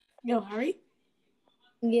Yo, Harry.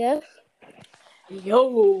 Yeah.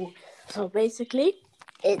 Yo. So basically,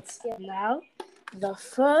 it's Yeah. now the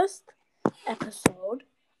first episode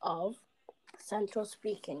of Central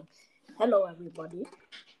Speaking. Hello, everybody.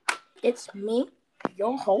 It's me,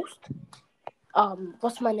 your host.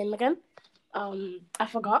 What's my name again? I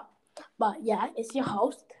forgot. But yeah, it's your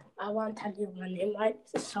host. I won't tell you my name right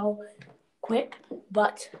so quick.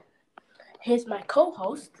 But here's my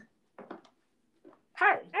co-host,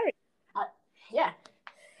 Harry. Harry. Uh, yeah,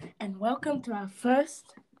 and welcome to our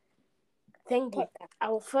first thingy.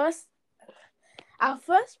 Podcast. Our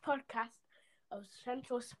first podcast of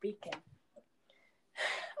Central Speaking.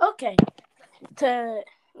 Okay, to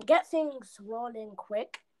get things rolling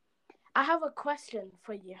quick, I have a question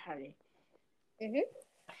for you, Harry. Mhm.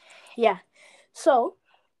 Yeah. So,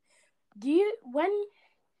 when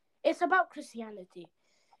it's about Christianity,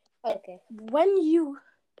 Okay. when you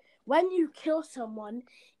kill someone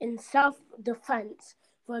in self-defense,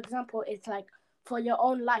 for example, it's like for your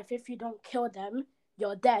own life. If you don't kill them,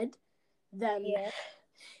 you're dead. Then Yeah.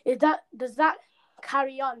 does that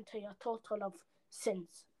carry on to your total of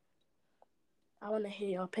sins? I want to hear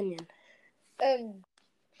your opinion. Um.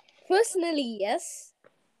 Personally, yes.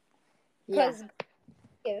 Yeah. Cause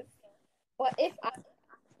if, but if I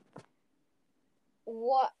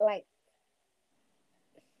what like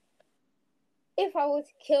if I were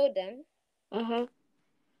to kill them Mhm.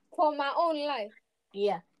 for my own life,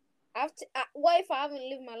 Yeah. I have to. What if I haven't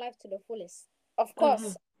lived my life to the fullest? Of Mhm.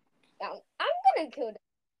 course, I'm gonna kill them.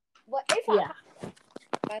 But if I Yeah. have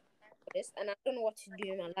my life to the fullest and I don't know what to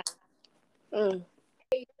do in my life, Mm.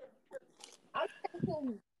 I'm gonna kill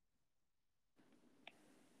me.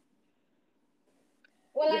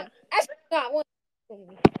 Well, Yeah. I'm actually not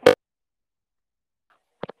one.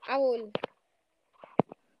 I will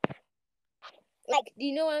like. Do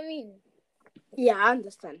you know what I mean? Yeah. I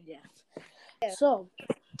understand. Yeah. Yeah. So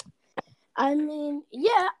I mean,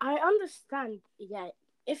 yeah, I understand. Yeah,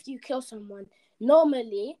 if you kill someone,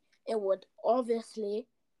 normally it would obviously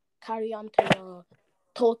carry on to your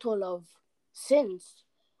total of sins,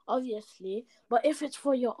 obviously. But if it's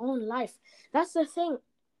for your own life, that's the thing.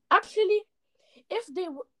 Actually, if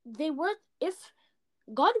they would, if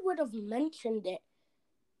God would have mentioned it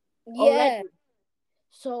Yeah. already,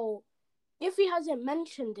 so if He hasn't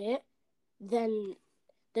mentioned it, then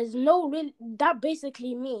there's no real. That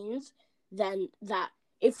basically means then that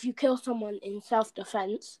if you kill someone in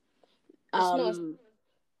self-defense, It's not. um,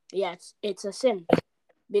 yes, it's a sin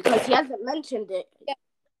because He hasn't mentioned it Yeah.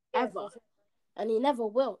 Yes. ever, and He never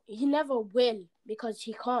will. He never will because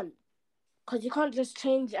He can't. Because He can't just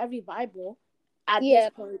change every Bible at this Yeah.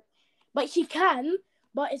 point. But He can.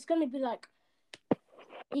 But it's gonna be like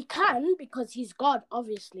He can because He's God,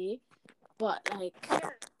 obviously. But like,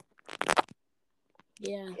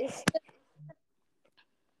 yeah, It's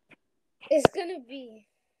it's gonna be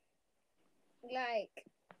like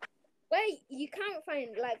where you can't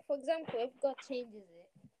find like for example if God changes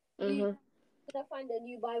it, you mhm, gonna find a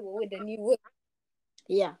new Bible with a new word.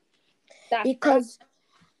 yeah, That's because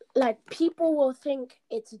like people will think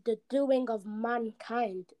it's the doing of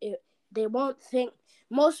mankind. They won't think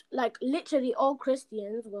most like literally all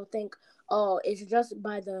Christians will think, oh, it's just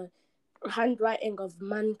by the handwriting of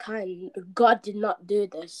mankind. God did not do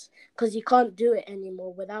this because He can't do it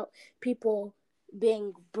anymore without people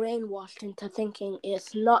being brainwashed into thinking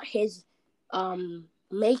it's not His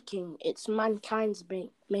making, it's mankind's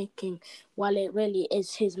making, while it really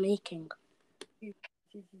is His making.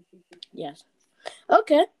 Yes.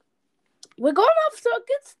 Okay. We're going off to a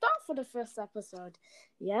good start for the first episode.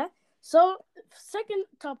 Yeah. So, second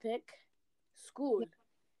topic, school.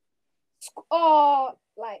 oh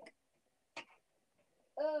like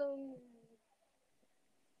um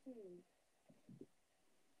hmm,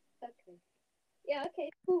 okay. Yeah, okay,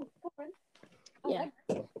 cool. Go on. Yeah.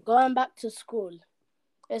 I'm Going back to school.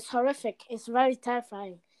 It's horrific. It's very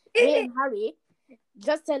terrifying. Me and Harry,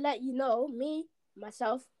 just to let you know,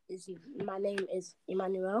 myself, is my name is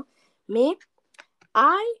Emmanuel. Me,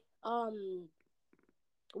 I,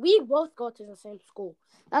 we both go to the same school.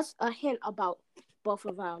 That's a hint about both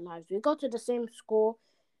of our lives. We go to the same school.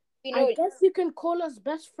 you I know guess you can call us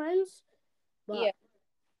best friends, yeah. but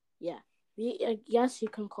yeah, I guess you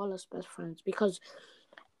can call us best friends because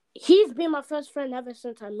he's been my first friend ever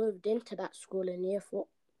since I moved into that school in year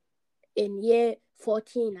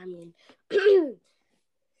 14. I mean,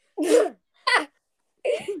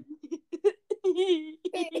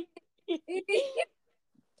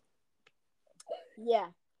 yeah.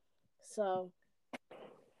 So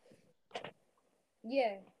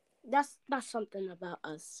yeah. that's something about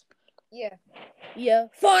us. Yeah. Yeah.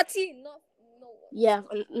 14, not no Yeah,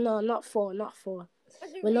 no, not 4, not 4. What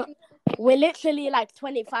do you We're not. mean? We're literally like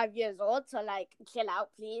 25 years old, so like chill out,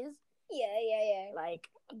 please. Yeah. Like,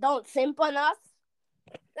 don't simp on us,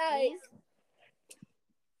 Like, please.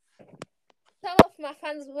 some of my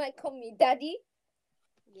fans might call me daddy,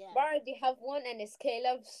 Yeah. but I already have one and it's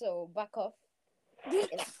Caleb, so back off.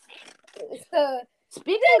 So,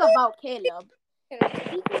 Speaking about Caleb, we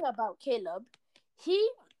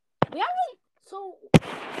haven't. So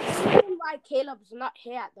the reason why Caleb's not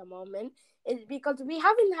here at the moment is because we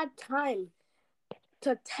haven't had time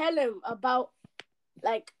to tell him about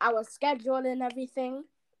like our schedule and everything.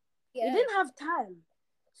 yeah. We didn't have time.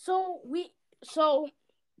 So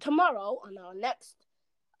tomorrow on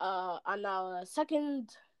our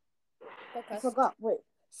second I Podcast. forgot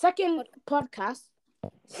second podcast Yeah.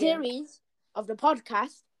 series of the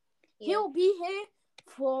podcast, Yeah. he'll be here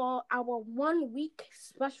for our 1 week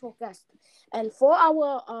special guest and for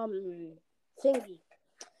our thingy.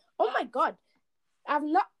 Oh my god, I've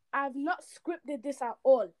not scripted this at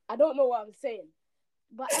all. I don't know what I'm saying,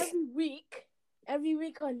 but every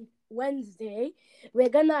week on Wednesday, we're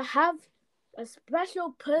gonna have a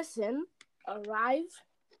special person arrive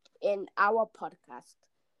in our podcast.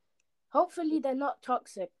 Hopefully, they're not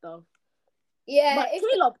toxic though. Yeah. But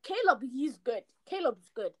Caleb, he's good. Caleb's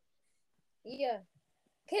good. Yeah.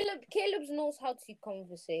 Caleb knows how to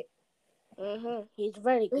conversate. He's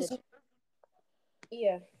very good.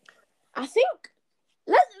 Yeah. I think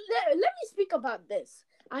let me speak about this.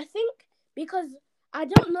 I think because I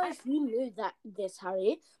don't know if you knew this,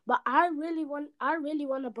 Harry, but I really want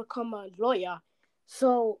to become a lawyer.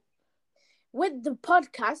 So with the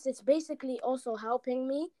podcast, it's basically also helping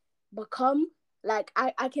me become like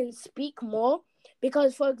I can speak more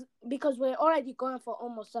because we're already going for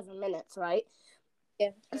almost 7 minutes, right?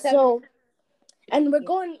 Yeah. So and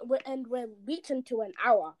we're reaching to an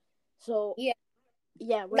hour. So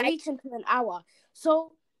yeah, we're reaching to an hour.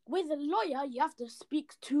 So with a lawyer, you have to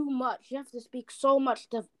speak too much. You have to speak so much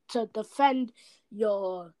to defend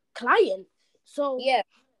your client. So yeah.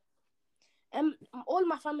 and all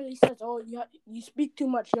my family says, "Oh, you speak too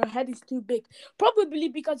much. Your head is too big." Probably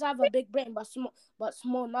because I have a big brain, but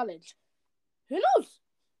small knowledge. Who knows?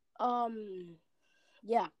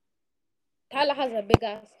 Yeah. Tyler has a big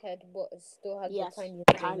ass head, but it still has Yes. the tiniest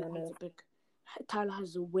brain Tyler on has earth. Tyler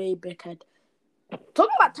has a way big head.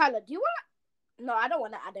 Talking about Tyler, do you wanna? No, I don't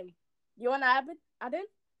wanna add him. You wanna add him?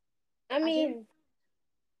 I mean,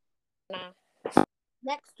 nah.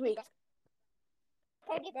 Next week.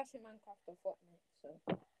 Probably best in Minecraft or Fortnite. So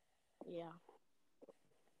Yeah.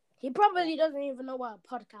 He probably doesn't even know what a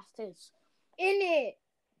podcast is. in it.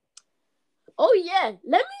 Oh yeah.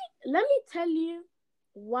 Let me tell you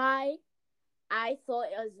why I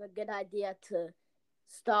thought it was a good idea to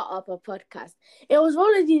start up a podcast. It was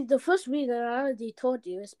already the first reason I already told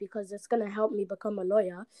you is because it's gonna help me become a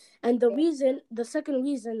lawyer. And the second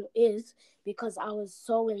reason is because I was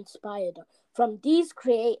so inspired from these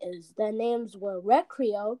creators. Their names were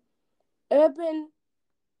Recreo, Urban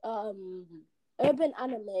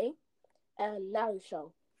Anime, and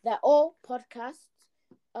Naruto. They're all podcasts.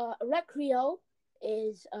 Recreo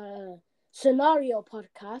is a scenario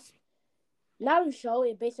podcast. Naruto,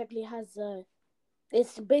 it basically has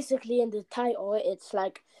it's basically in the title. It's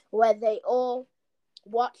like where they all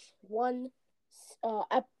watch one or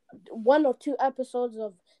two episodes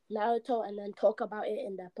of Naruto and then talk about it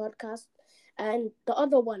in their podcast. And the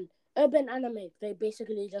other one, Urban Anime, they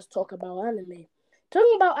basically just talk about anime.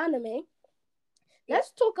 Talking about anime,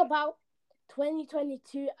 let's talk about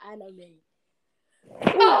 2022 anime.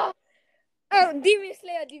 Oh, Demon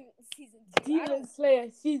Slayer season 2. Demon Slayer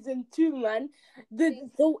season 2, man.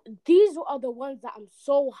 These are the ones that I'm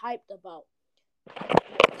so hyped about.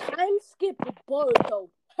 Time skip Boruto.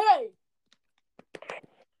 Hey,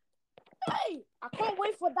 I can't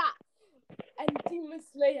wait for that. And Demon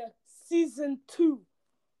Slayer season 2.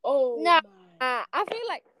 Oh Nah, my! I feel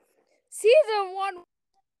like season 1.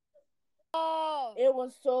 Oh, It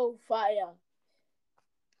was so fire.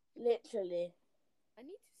 Literally. I need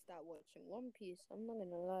to start watching One Piece. I'm not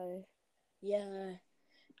gonna lie. Yeah.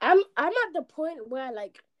 I'm at the point where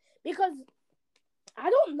like because I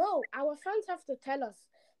don't know. Our fans have to tell us,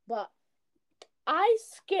 but I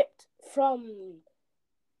skipped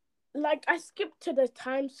to the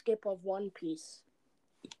time skip of One Piece.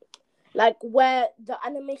 Like where the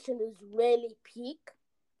animation is really peak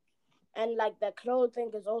and like the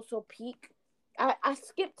clothing is also peak. I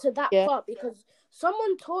skipped to that part because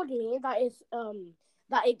someone told me that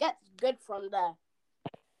it gets good from there.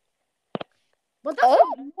 But that's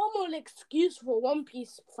a normal excuse for One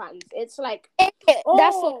Piece fans. It's like it gets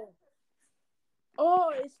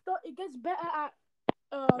better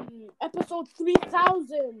episode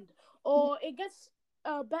 3000, or it gets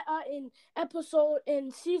better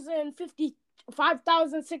in season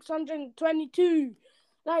 55,622.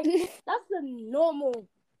 Like that's the normal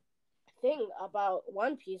thing about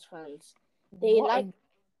One Piece fans. They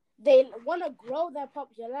they want to grow their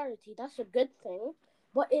popularity. That's a good thing,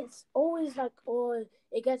 but it's always like, oh,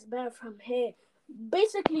 it gets better from here.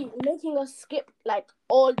 Basically, making us skip like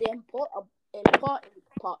all the important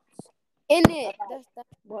parts In it. about That's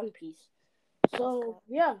One Piece. So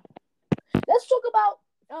yeah, let's talk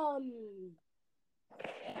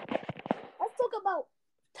about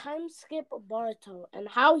time skip Boruto and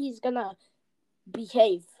how he's gonna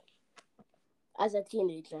behave as a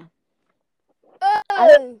teenager.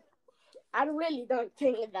 I really don't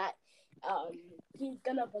think that he's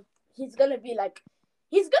gonna be like,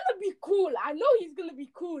 he's gonna be cool. I know he's gonna be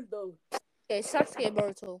cool though. Okay, Sasuke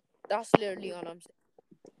Boruto. That's literally all I'm saying.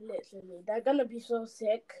 Literally, they're gonna be so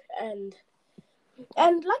sick, and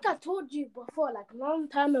like I told you before, like a long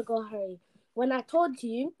time ago, Harry, when I told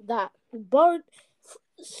you that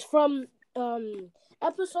from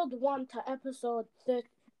episode 1 to episode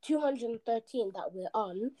 213 that we're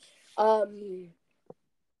on,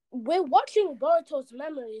 we're watching Boruto's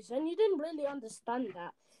memories, and you didn't really understand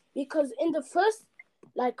that, because in the first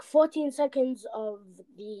like 14 seconds of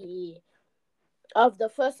the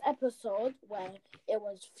first episode, where it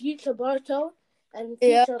was future Boruto and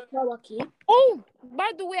future Kawaki. Oh,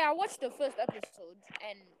 by the way, I watched the first episode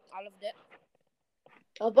and I loved it.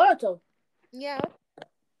 Boruto. Yeah.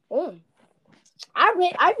 Oh.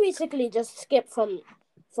 I basically just skipped from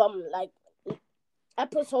like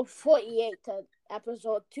episode 48 to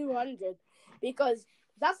episode 200, because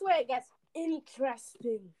that's where it gets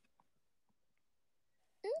interesting.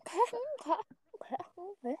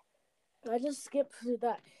 Okay. I just skipped through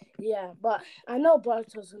that. Yeah, but I know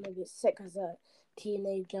Boruto's gonna be sick as a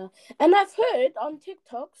teenager. And I've heard on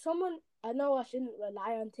TikTok, I know I shouldn't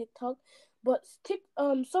rely on TikTok, but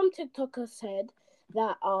some TikToker said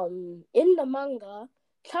that in the manga,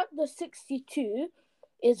 chapter 62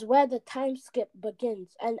 is where the time skip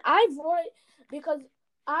begins. And because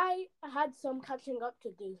I had some catching up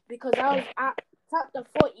to do, because I was at chapter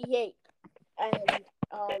 48, and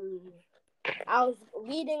I was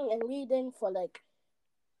reading for like,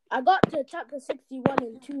 I got to chapter 61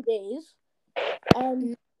 in 2 days,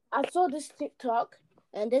 and I saw this TikTok,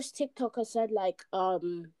 and this TikToker said like,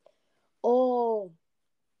 in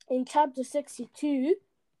chapter 62,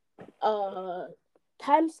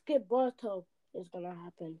 time skip Boruto is gonna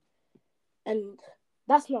happen, and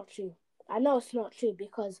that's not true. I know it's not true,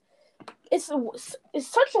 because it's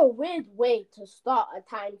such a weird way to start a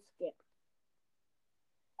time skip.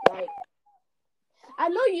 Like, I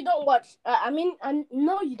know you don't watch. I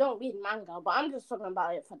know you don't read manga, but I'm just talking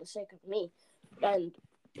about it for the sake of me and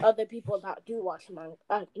other people that do watch manga,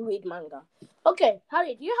 read manga. Okay,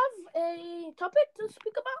 Harry, do you have a topic to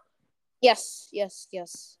speak about? Yes. Okay,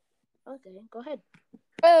 go ahead.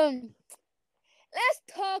 Let's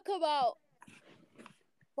talk about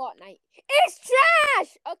Fortnite. It's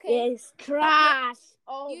trash. Okay. It's trash.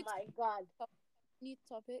 Oh New my god. New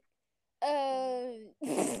topic.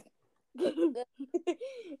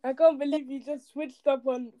 I can't believe you just switched up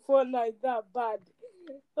on Fortnite that bad.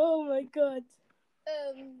 Oh my god.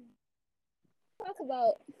 Talk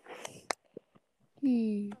about.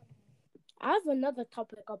 I have another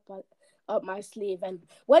topic up my sleeve, and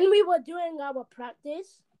when we were doing our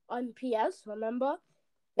practice on PS, remember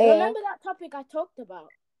that topic I talked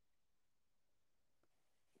about?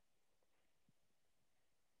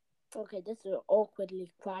 Okay, this is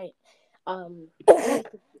awkwardly quiet.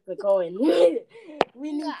 We're going.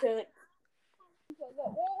 We need to.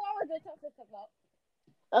 What was the topic about?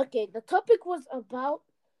 Okay, the topic was about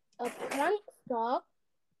a prankster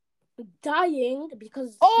dying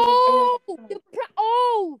because. I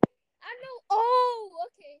know. Oh,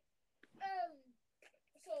 okay.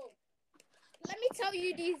 So let me tell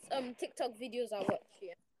you these TikTok videos I watch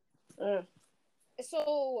here.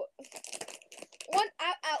 So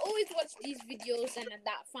I always watch these videos, and at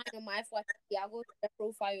that find on my FYP, I go to the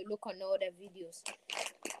profile, look on all the videos,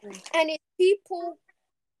 and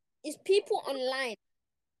it's people online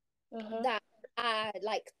that are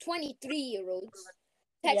like 23-year-olds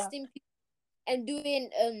texting people and doing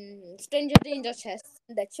stranger danger tests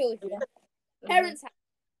on their children. Parents have,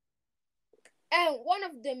 and one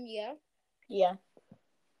of them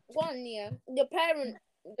the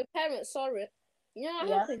parent saw it. You know what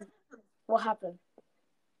happened? What happened?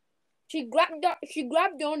 She grabbed her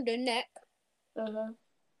on the neck.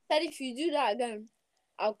 Said, if you do that again,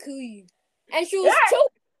 I'll kill you. And she was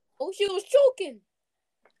choking.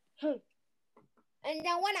 And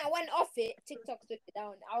then when I went off it, TikTok took it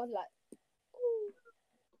down. I was like, ooh,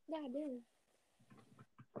 yeah, damn.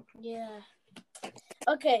 Yeah.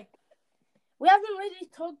 Okay. We haven't really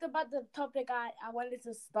talked about the topic I wanted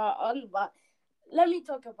to start on, but let me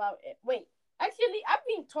talk about it. Wait. Actually, I've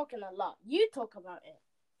been talking a lot. You talk about it.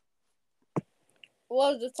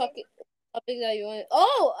 What was the topic that you want?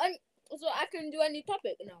 Oh, so I can do any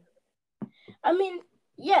topic now. I mean,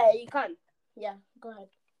 yeah, you can. Yeah, go ahead.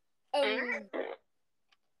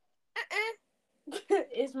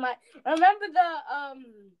 It's my remember the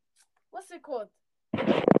what's it called?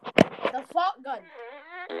 The fart gun.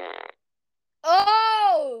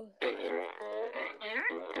 Oh.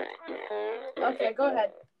 Okay, go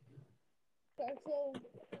ahead. Okay, so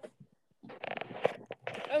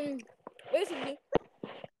basically,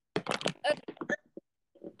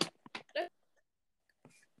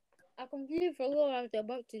 I completely forgot what I was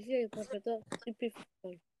about to say because I thought stupid.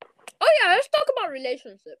 Oh yeah, let's talk about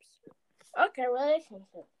relationships. Okay,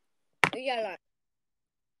 relationship. Yeah, like.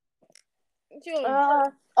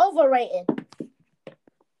 Sure. Overrated.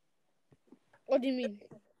 What do you mean?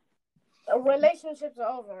 Relationships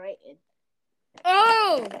are overrated.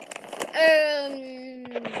 Oh,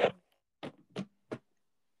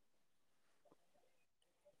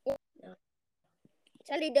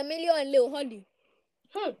 Charlie D'Amelio and Lil Holly.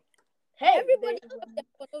 Hey, everybody loves them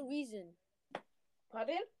for no reason.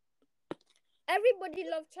 Pardon? Everybody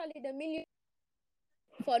loves Charlie D'Amelio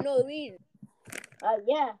for no reason.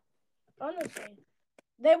 Yeah. Honestly,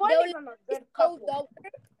 they weren't even a good couple.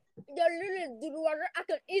 The little dude, I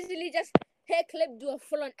can easily just hair clip, do a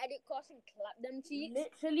full on edit course and clap them cheeks.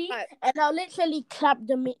 Literally, and I'll literally clap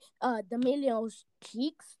D'Amelio's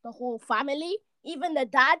cheeks, the whole family, even the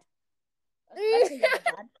dad. Especially the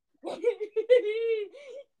dad.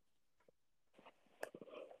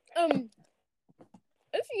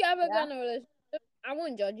 If you ever get in a relationship, I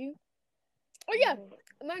won't judge you. Oh yeah,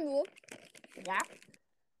 Emmanuel. Yeah.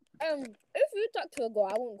 If you talk to a girl,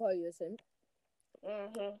 I won't call you a simp.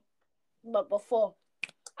 But before,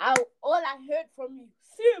 all I heard from you,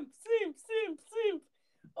 simp.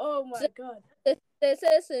 Oh my god. They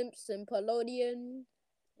say simpalodian.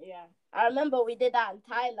 Yeah, I remember we did that on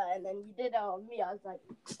Tyler, and then you did it on me. I was like,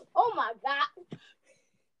 oh my god.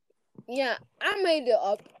 Yeah, I made it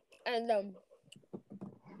up, and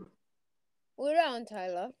we were on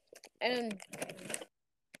Tyler, and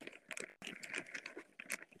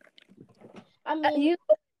I mean,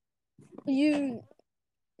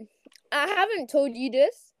 I haven't told you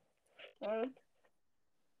this,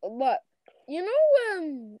 but you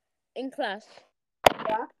know, in class,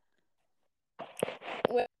 yeah.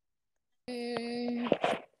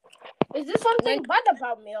 Is this something bad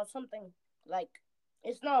about me or something? Like,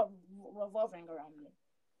 it's not revolving around me.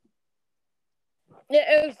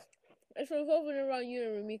 It is. It's revolving around you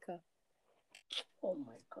and Ramika. Oh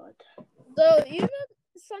my god. So you know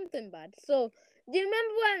something bad. So do you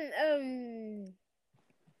remember when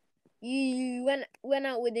you went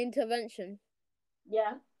out with intervention?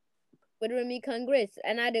 Yeah. With Ramika and Grace,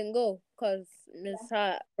 and I didn't go because Miss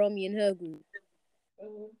brought me in her group.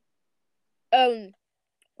 When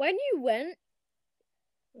you went,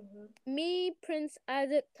 me, Prince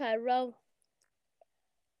Isaac, Tyrell,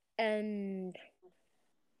 and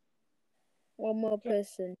one more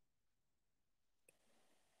person.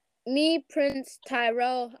 Me, Prince,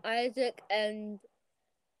 Tyrell, Isaac, and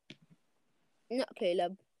not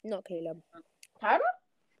Caleb. Tyrell?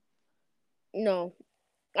 No.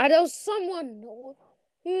 There was someone.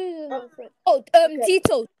 Who's my friend? Oh,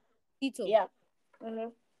 Tito. Yeah.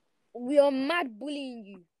 We are mad bullying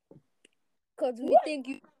you because we think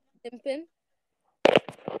you simping.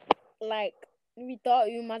 Like we thought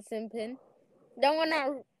you mad simping.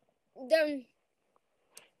 Then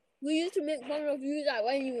we used to make fun of you like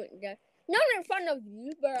when you went there. Not in front of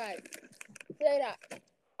you, but like say that.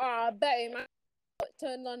 I bet it might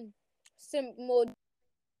turn on simp mode.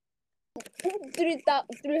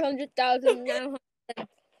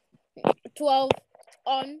 300,912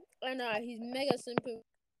 on, and he's mega simple.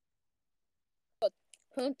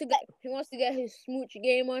 He wants to get his smooch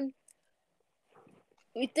game on.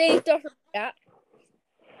 We say stuff like that.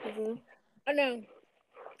 And then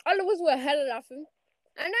all of us were hella laughing.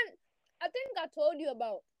 And then I think I told you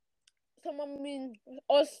about someone being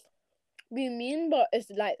us being mean, but it's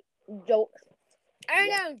like jokes.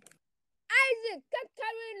 And then Isaac kept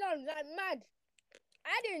carrying on like mad.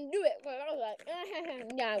 I didn't do it because I was like,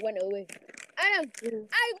 yeah, I went away. And then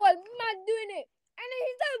I was mad doing it. And then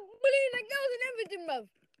he started bullying the girls and everything, bruv.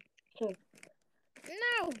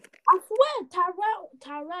 No. I swear,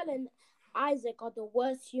 Tyrell and Isaac are the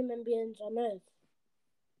worst human beings on earth.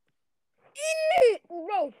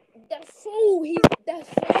 Bro, that's so mean.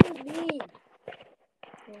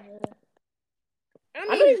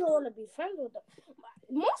 I don't even want to be friends with them.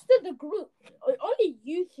 Most of the group, only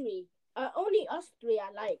you three, only us three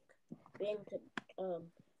I like being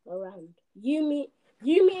around. You, me,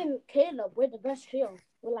 and Caleb, we're the best trio.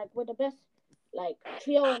 We're the best,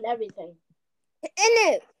 trio and everything. In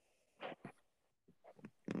it.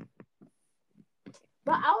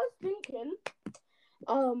 But I was thinking,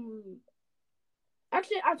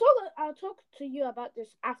 actually, I'll talk to you about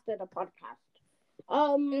this after the podcast.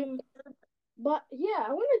 But yeah,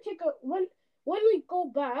 I want to take when we go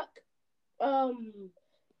back.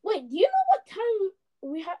 Wait, do you know what time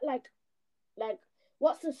we had? Like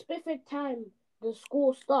what's the specific time the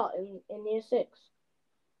school start in year 6?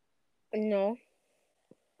 No,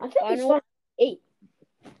 I think it starts at 8.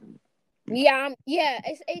 Yeah,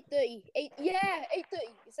 it's 8:30. 8, yeah,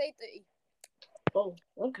 8:30. It's 8:30. Oh,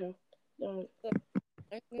 okay.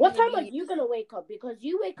 What time are you gonna wake up? Because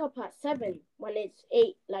you wake up at 7 when it's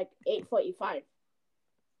 8:45.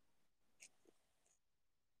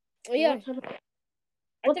 Yeah.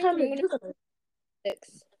 What time are you gonna?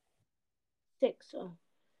 6. 6.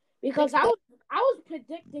 Because I was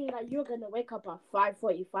predicting that you're gonna wake up at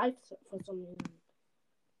 5:45 for some reason.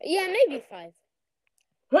 Yeah, maybe 5.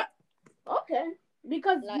 Okay,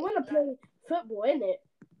 because you want to play football, innit?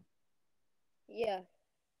 Yeah.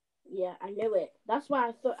 Yeah, I knew it. That's why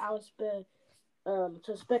I thought I was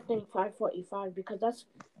suspecting 5:45 because that's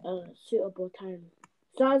a suitable time.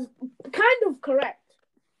 So I was kind of correct.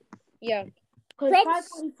 Yeah. Because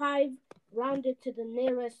 5:45 rounded to the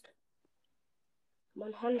nearest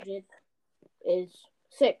 100 is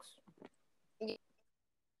 6. Yeah.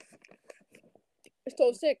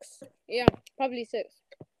 So 6. Yeah, probably 6.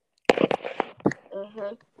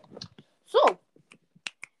 So,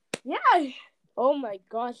 yeah. Oh my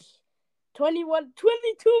gosh. 22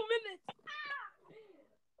 minutes.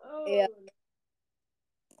 Oh. Yeah.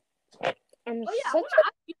 I want to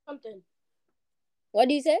ask you something. What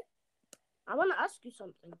do you say? I want to ask you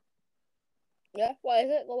something. Yeah, what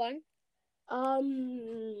is it? Go on.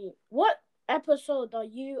 What episode are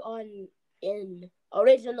you on in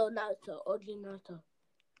original Naruto, OG Naruto?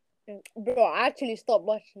 Bro, I actually stopped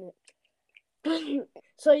watching it.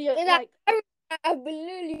 So you're I've been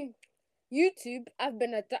literally YouTube. I've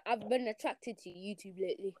been attracted to YouTube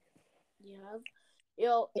lately. Yeah.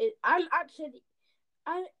 I'm actually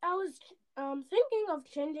I was thinking of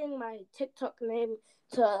changing my TikTok name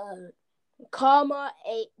to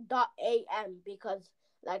Karma8.am because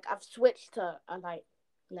I've switched to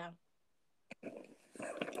now.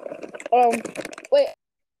 Wait,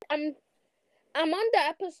 I'm on the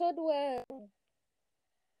episode where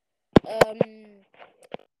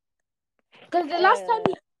because the last time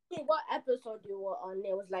you told me what episode you were on,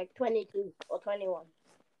 it was 22 or 21.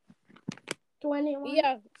 21.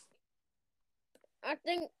 Yeah, I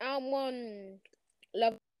think I'm on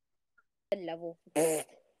level.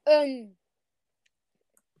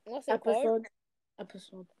 What's it called?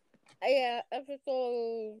 Episode. Yeah,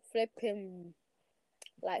 episode flipping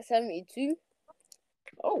 72.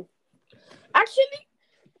 Oh, actually,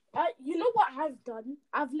 you know what I've done?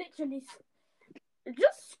 I've literally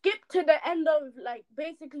just skipped to the end of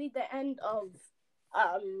basically the end of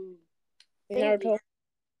Naruto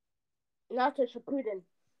Shippuden.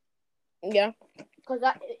 Yeah, because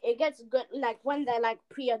it gets good when they're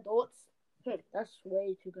pre-adults. That's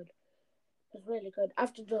way too good. It's really good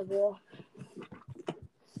after the war.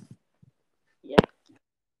 Yeah.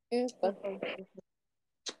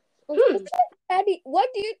 Daddy,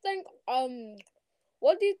 what do you think?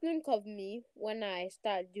 What do you think of me when I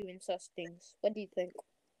start doing such things? What do you think?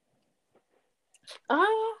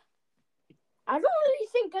 I don't really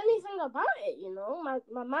think anything about it. You know,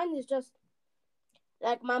 my mind is just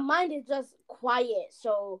quiet.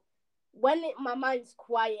 So when my mind's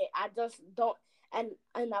quiet, I just don't. And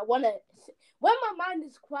I wanna. When my mind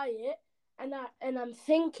is quiet and I'm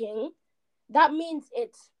thinking, that means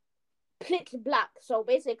it's pitch black. So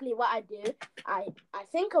basically, what I do, I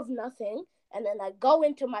think of nothing, and then I go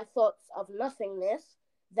into my thoughts of nothingness.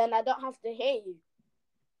 Then I don't have to hear you.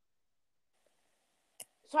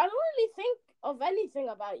 So I don't really think of anything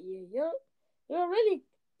about you. You're a really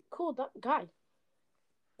cool guy.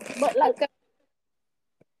 But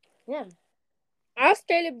yeah. I asked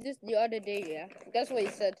Caleb this the other day. Yeah, guess what he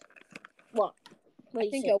said. What?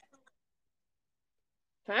 What you say?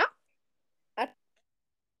 Huh?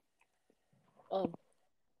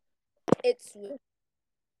 It's weird.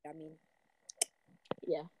 I mean,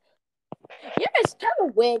 yeah, it's kind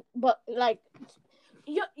of weird, but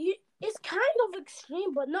you, it's kind of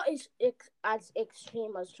extreme, but not as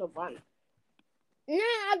extreme as Siobhan. Nah,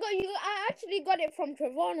 I actually got it from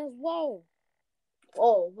Trevon as well.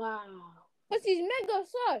 Oh wow. Because he's mega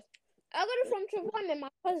sus. I got it from Trevon and my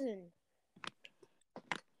cousin.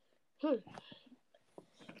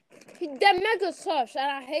 They're mega sus,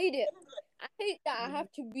 and I hate it. I hate that I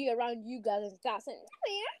have to be around you guys and start saying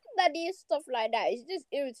that is stuff like that. It's just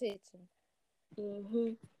irritating.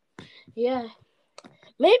 Yeah.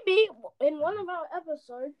 Maybe in one of our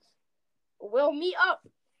episodes, we'll meet up.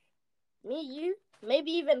 Me, you,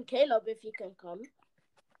 maybe even Caleb if he can come.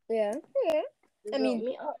 Yeah. I mean,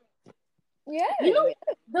 meet up. Yeah. You know,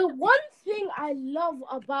 the one thing I love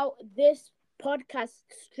about this podcast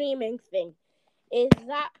streaming thing is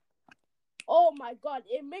that, oh my god,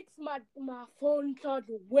 it makes my phone charge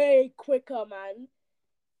way quicker, man.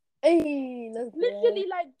 Hey, that's literally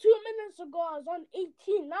like 2 minutes ago I was on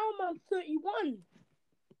 18. Now I'm on 31.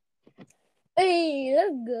 Hey,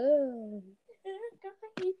 that's good.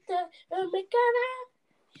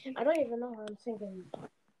 I don't even know how I'm singing.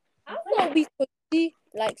 I thought we could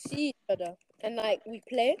see each other and we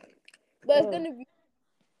play, but it's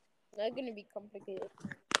gonna be complicated.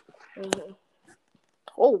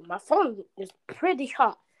 Oh, my phone is pretty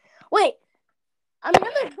hot. Wait, I'm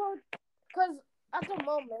gonna go because at the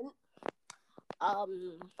moment,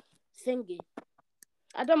 thingy.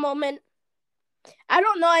 At the moment, I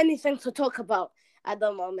don't know anything to talk about at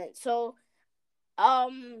the moment. So, I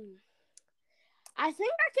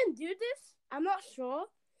think I can do this. I'm not sure,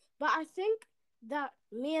 but I think that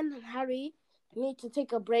me and Harry need to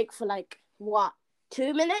take a break for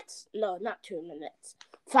 2 minutes? No, not 2 minutes.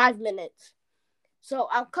 5 minutes. So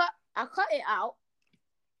I'll cut it out.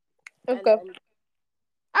 Okay.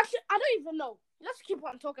 Actually, I don't even know. Let's keep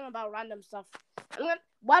on talking about random stuff.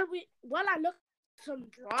 While I look at some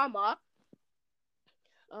drama,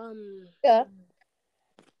 yeah,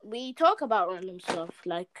 we talk about random stuff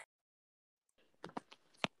like.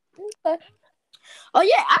 Okay. Oh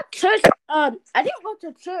yeah, at church. I didn't go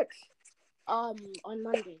to church. On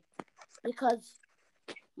Monday because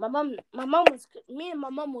me and my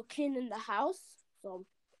mom were cleaning the house. So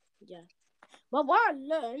yeah, but what I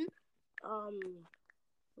learned,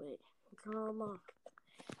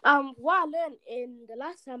 what I learned in the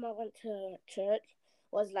last time I went to church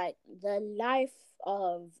was the life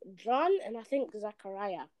of John and I think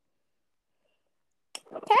Zachariah.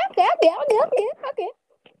 Okay.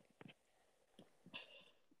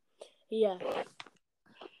 Yeah.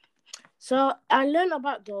 So I learned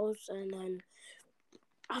about those and then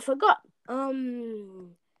I forgot.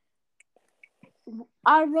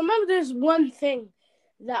 I remember there's one thing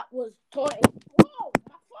that was taught. Whoa,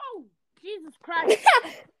 my phone! Jesus Christ!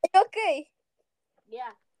 Okay.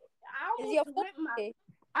 Yeah, I almost ripped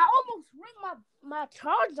my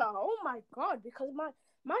charger. Oh my god! Because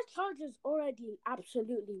my charger's already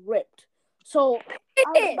absolutely ripped. So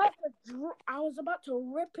I was about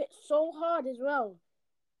to rip it so hard as well.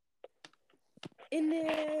 Wait,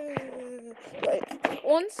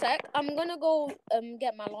 1 sec. I'm gonna go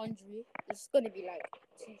get my laundry. It's gonna be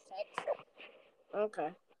 2 secs.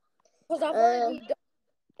 Okay. Because I've already done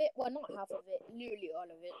it. Well, not half of it, literally all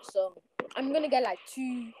of it. So I'm gonna get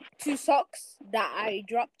two socks that I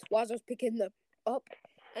dropped whilst I was picking them up,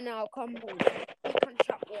 and I'll come and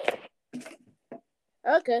chat water.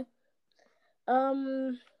 Okay.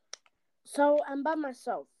 So I'm by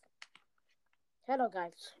myself. Hello,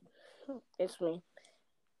 guys. It's me,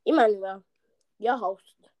 Emmanuel, your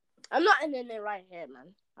host. I'm not ending it right here,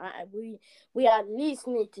 man. We at least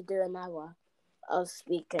need to do an hour of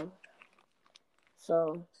speaking.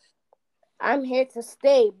 So I'm here to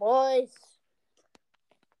stay, boys.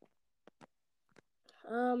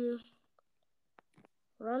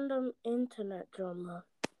 Random internet drama.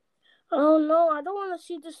 Oh no, I don't want to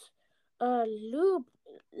see this.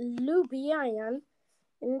 Lubian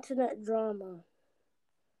internet drama.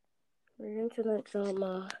 Internet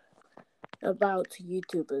drama about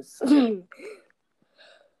YouTubers.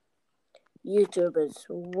 YouTubers.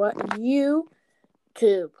 What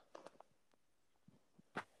YouTube?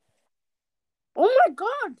 Oh my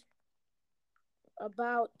god!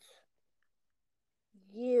 About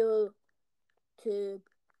YouTubers.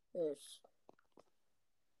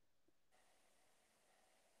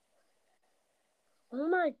 Oh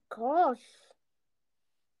my gosh.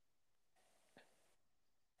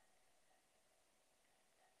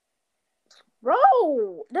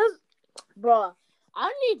 Bro,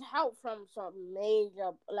 I need help from some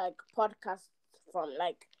major podcasts from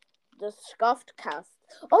the Scuffed Cast.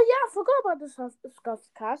 Oh yeah, I forgot about the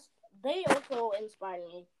Scuffed Cast. They also inspired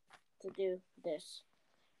me to do this.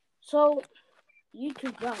 So,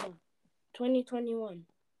 YouTube drama 2021.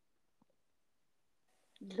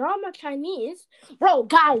 Drama Chinese? Bro,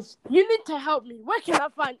 guys, you need to help me. Where can I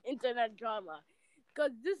find internet drama?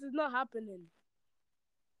 Because this is not happening.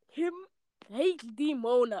 Kim HD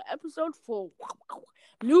Mona, episode 4.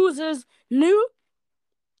 Losers, new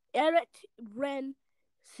Eric Ren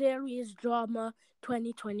series drama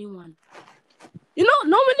 2021. You know,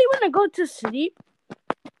 normally when I go to sleep,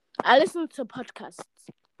 I listen to podcasts.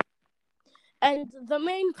 And the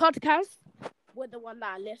main podcast was the one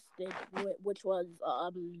that I listed, which was,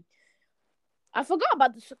 I forgot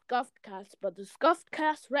about the Scuffed Cast, but the Scuffed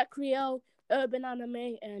Cast, Recreo, Urban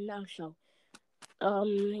Anime, and Now Show.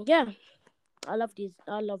 Yeah, I love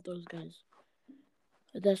those guys.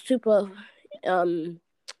 They're super,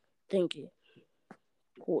 thinky,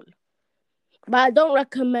 cool. But I don't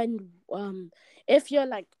recommend, if you're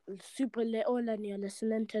like super little and you're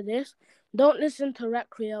listening to this, don't listen to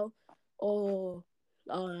Recreo or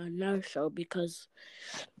Now Show because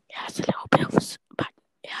it has a little bit of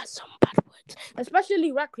it has some bad words.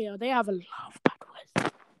 Especially Recreo, they have a lot of bad words.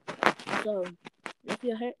 So if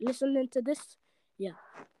you're listening to this, yeah.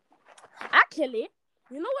 Actually,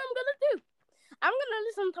 you know what I'm gonna do? I'm gonna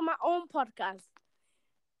listen to my own podcast.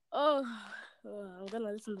 Oh, I'm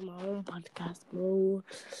gonna listen to my own podcast, bro.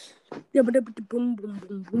 Boom, boom,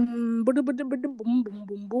 boom, boom. Boom, boom, boom, boom.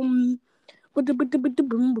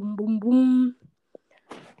 Boom, boom, boom, boom.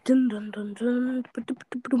 Dun, dun, dun, dun.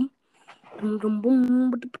 Boom, boom,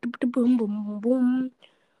 boom. Boom, boom, boom.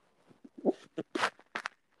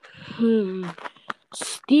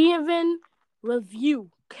 Steven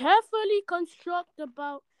review. Carefully construct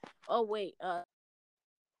about. Oh wait. I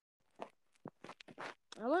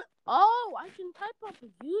can type up a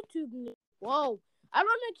YouTube name. Whoa! I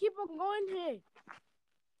want to keep on going here.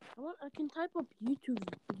 I can type up YouTube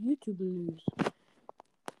news.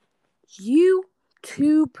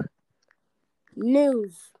 YouTube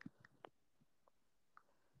news.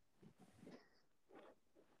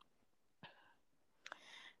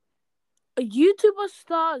 A YouTuber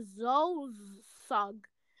star Zolsug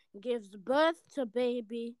gives birth to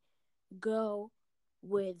baby girl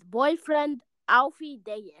with boyfriend Alfie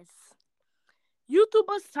Deyes.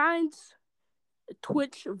 YouTuber signs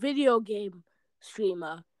Twitch video game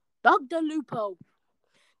streamer Dr. Lupo.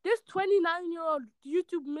 This 29-year-old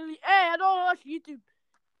YouTube millionaire. Hey, I don't watch YouTube.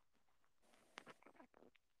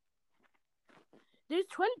 This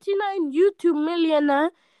 29 YouTube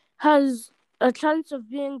millionaire has a chance of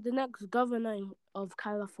being the next governor of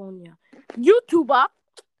California. YouTuber?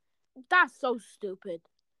 That's so stupid.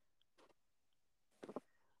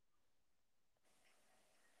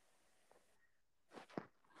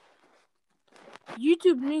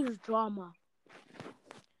 YouTube news drama.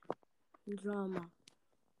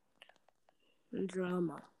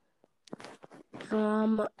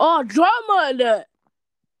 Oh, drama alert!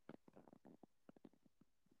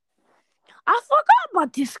 I forgot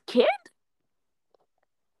about this kid.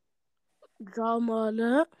 Drama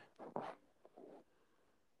alert.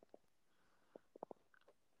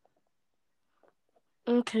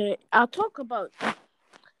 Okay, I'll talk about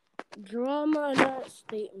drama alert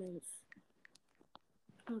statements.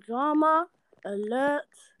 Drama alert.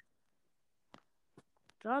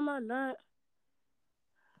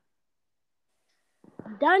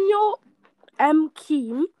 Daniel M.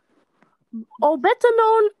 Keem, or better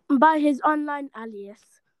known by his online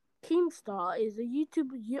alias, Keemstar, is a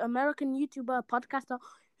American YouTuber, podcaster.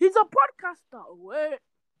 He's a podcaster. Wait.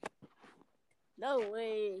 No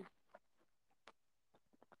way.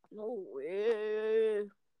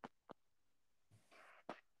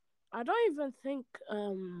 I don't even think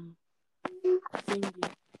thingy.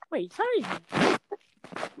 Wait, sorry.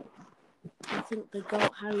 I think the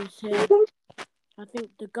goat Harry's here.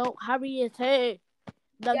 The goat Harry is here.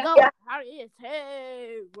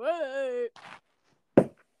 Wait.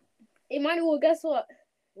 Emmanuel, guess what?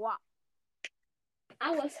 What?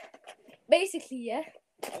 I was basically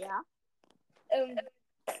Yeah.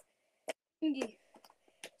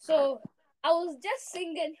 So I was just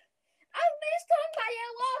singing. I've been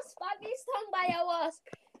stung by a wasp.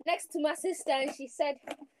 Next to my sister, and she said,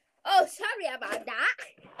 "Oh, sorry about that."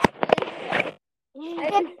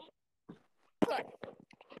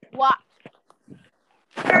 What?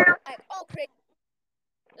 Like, oh, crazy.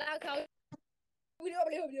 Like how.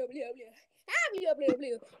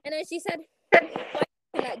 And then she said, "Why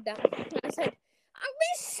like that?" And I said,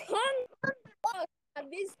 "I've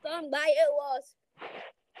been stung by a wasp."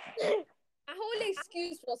 My whole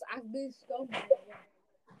excuse was, "I've been stung by a wasp."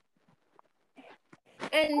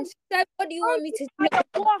 And she said, "What do you want me to do?"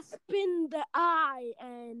 A wasp in the eye,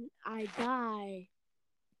 and I die.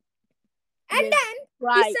 And then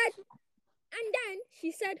right.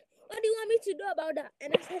 she said, what do you want me to do about that?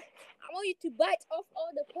 And I said, I want you to bite off all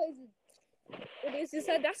the poison. And they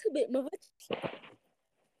said, that's a bit much.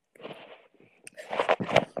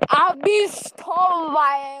 I've been stung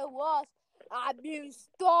by a wasp. I've been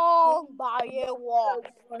stung by a wasp.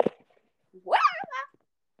 And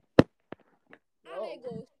I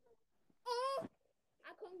go, oh,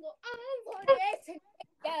 I can go on for this.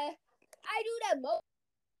 I do that most.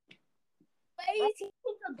 I need to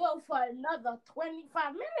go for another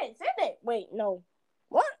 25 minutes, isn't it? Wait, no.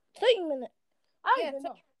 What? 30 minutes? I don't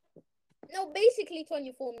know. No, basically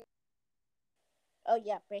 24 minutes. Oh,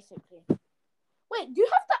 yeah, basically. Wait, do you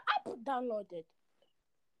have the app downloaded?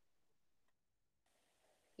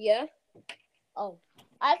 Yeah. Oh.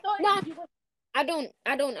 I thought no, I don't.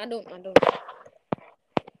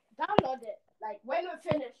 Download it. Like, when we're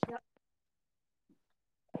finished.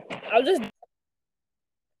 I'll just...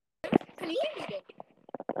 Can you hear me though?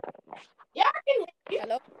 Yeah, I can hear you.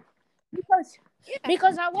 Hello?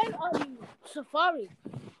 Because I went on Safari.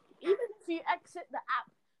 Even if you exit the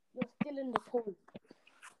app, you're still in the call.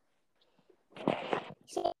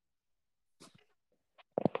 So,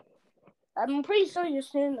 I'm pretty sure you're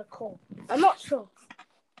still in the call. I'm not sure.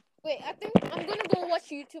 Wait, I think I'm gonna go watch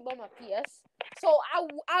YouTube on my PS. So I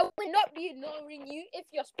will not be ignoring you if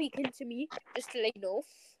you're speaking to me, just to let you know.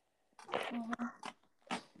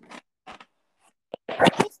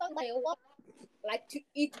 Like to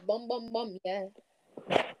eat bum, yeah.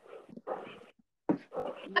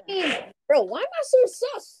 I mean, bro, why am I so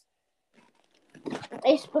sus?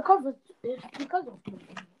 It's because of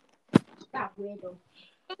that weirdo.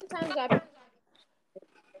 Sometimes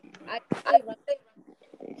I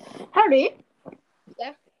Harry?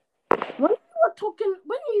 Yeah? When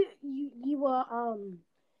you were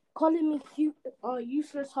calling me cute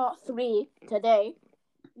useless heart 3 today,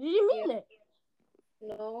 did you mean it?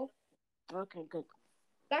 No. Okay, good.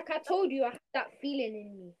 Like I told you, I had that feeling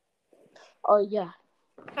in me. Oh yeah.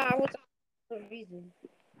 I was for a reason.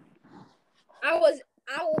 But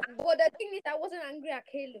the thing is, I wasn't angry at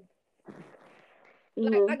Caleb.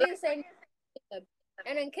 Like, I didn't say anything.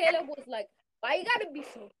 And then Caleb was like, why you gotta be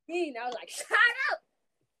so mean? I was like, shut up!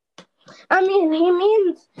 I mean, he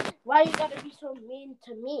means, why you gotta be so mean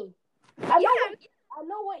to me? I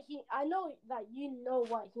know that you know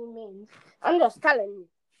what he means. I'm just telling you.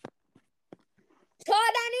 So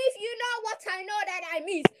then if you know what I know that I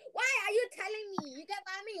mean, why are you telling me? You get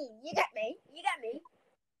what I mean? You get me?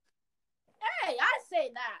 Hey, I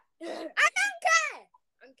say that. I don't care.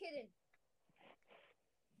 I'm kidding.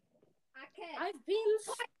 I care. I've been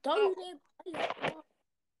stoned.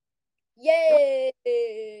 Yeah.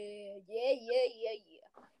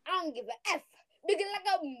 I don't give a F. Bigger like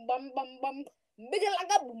a bum bum bum. Bigger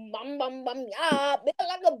like a bum bum bum. Yeah. Bigger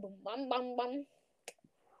like a bum bum bum.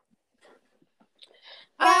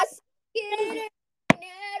 Yes.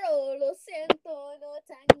 Dinero, lo siento, no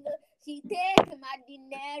tango. She take my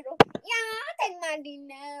dinero. Yeah, take my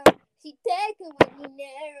dinero. She take my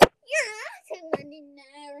dinero. Yeah, take my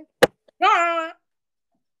dinero. Yeah.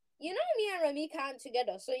 You know me and Remy can't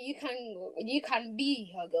together, so you can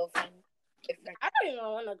be her girlfriend. I don't even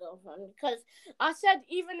want a girlfriend because I said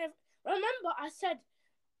I said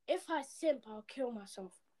if I simp, I'll kill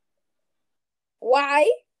myself. Why?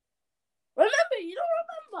 Remember? You don't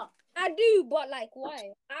remember? I do, but like,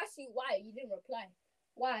 why? I asked you why. You didn't reply.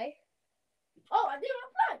 Why? Oh, I didn't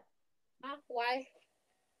reply. Why?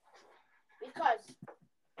 Because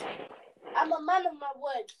I'm a man of my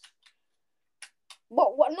words.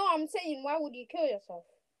 But what? No, I'm saying, why would you kill yourself?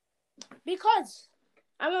 Because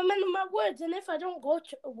I'm a man of my words, and if I don't go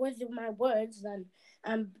with my words, then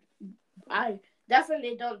I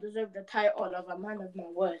definitely don't deserve the title of a man of my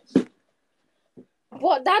words.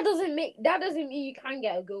 But that doesn't mean you can't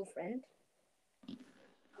get a girlfriend.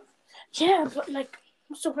 Yeah, but like,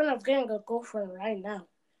 what's the point of getting a girlfriend right now?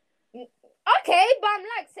 Okay, but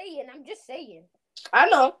I'm just saying. I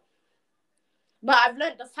know. But I've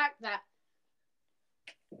learned the fact that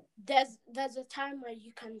there's a time where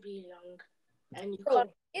you can be young and you can't.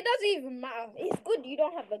 It doesn't even matter. It's good you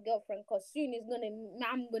don't have a girlfriend because soon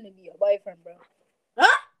I'm gonna be your boyfriend, bro.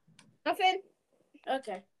 Huh? Nothing.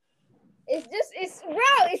 Okay. It's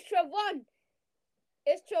Trevon.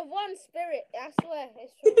 It's Trevon's spirit. I swear,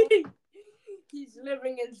 it's Trevon. He's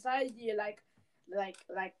living inside you like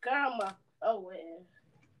grandma. Oh yeah.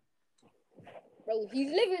 Bro,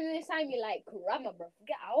 he's living inside me like grandma, bro.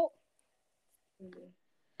 Get out.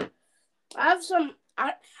 I have some.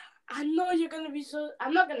 I know you're gonna be so.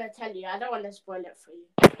 I'm not gonna tell you. I don't want to spoil it for you.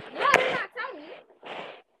 No, you're not telling me.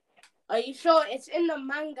 Are you sure? It's in the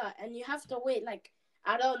manga, and you have to wait like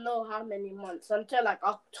I don't know how many months until like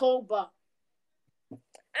October.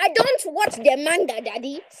 I don't watch the manga,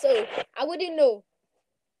 Daddy, so I wouldn't know.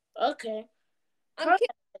 Okay. I'm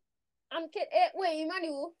kid. Wait,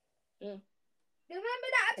 Emmanuel. Mm. Remember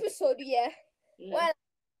that episode? Yeah. Well,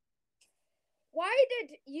 why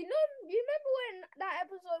did you know? You remember when that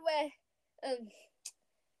episode where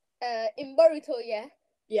in Boruto, yeah.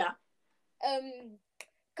 Yeah.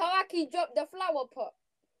 Kawaki dropped the flower pot.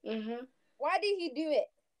 Mhm. Why did he do it?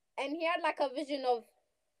 And he had like a vision of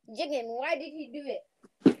Jigen. Why did he do it?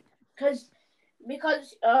 Because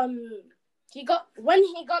when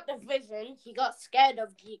he got the vision, he got scared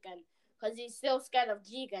of Jigen because he's still scared of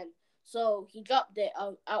Jigen. So he dropped it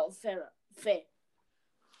out of fear.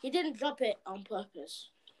 He didn't drop it on purpose.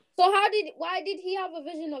 So why did he have a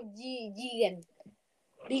vision of Jigen?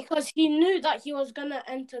 Because he knew that he was gonna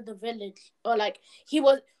enter the village, or like he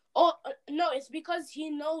was. Oh no, it's because he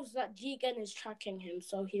knows that Jigen is tracking him,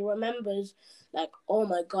 so he remembers. Like, oh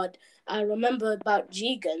my god, I remember about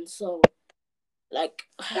Jigen. So, like,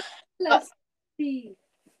 let's see.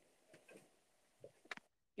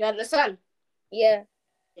 You understand? Yeah.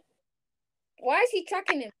 Why is he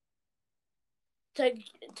tracking him?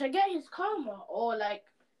 To get his karma, or like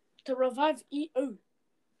to revive EU.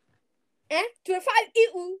 To revive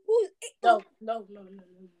EU? Who's EU? No.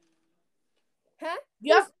 Huh?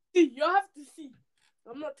 You have to see. You have to see.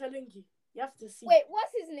 I'm not telling you. You have to see. Wait,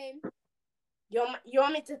 what's his name? You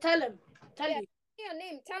want me to tell him? Tell you. Your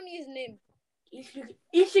name. Tell me his name.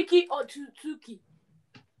 Ishiki or Tsuki.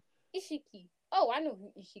 Ishiki. Oh, I know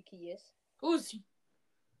who Ishiki is. Who's he?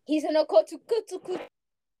 He's an Okotukutuku.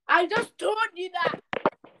 I just told you that.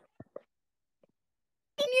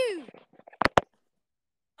 I knew.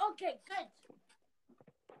 Okay, good.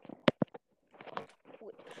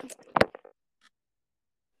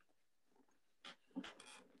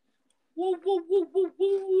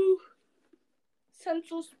 Woo.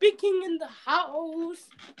 Central speaking in the house.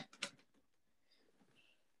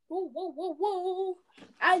 Woo.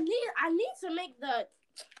 I need to make the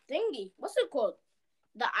thingy. What's it called?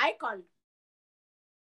 The icon.